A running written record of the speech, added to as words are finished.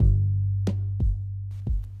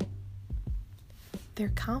They're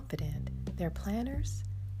confident, they're planners,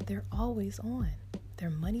 they're always on, they're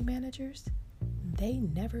money managers, they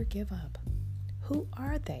never give up. Who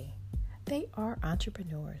are they? They are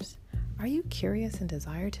entrepreneurs. Are you curious and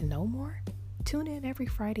desire to know more? Tune in every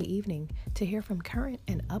Friday evening to hear from current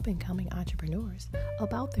and up-and-coming entrepreneurs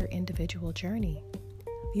about their individual journey.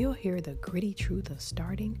 You'll hear the gritty truth of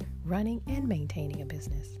starting, running, and maintaining a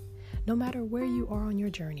business. No matter where you are on your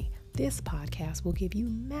journey, this podcast will give you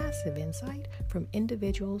massive insight from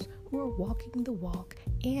individuals who are walking the walk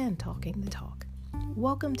and talking the talk.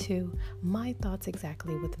 Welcome to My Thoughts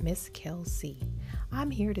Exactly with Miss Kel C. I'm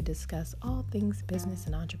here to discuss all things business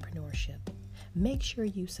and entrepreneurship. Make sure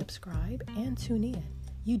you subscribe and tune in.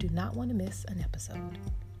 You do not want to miss an episode.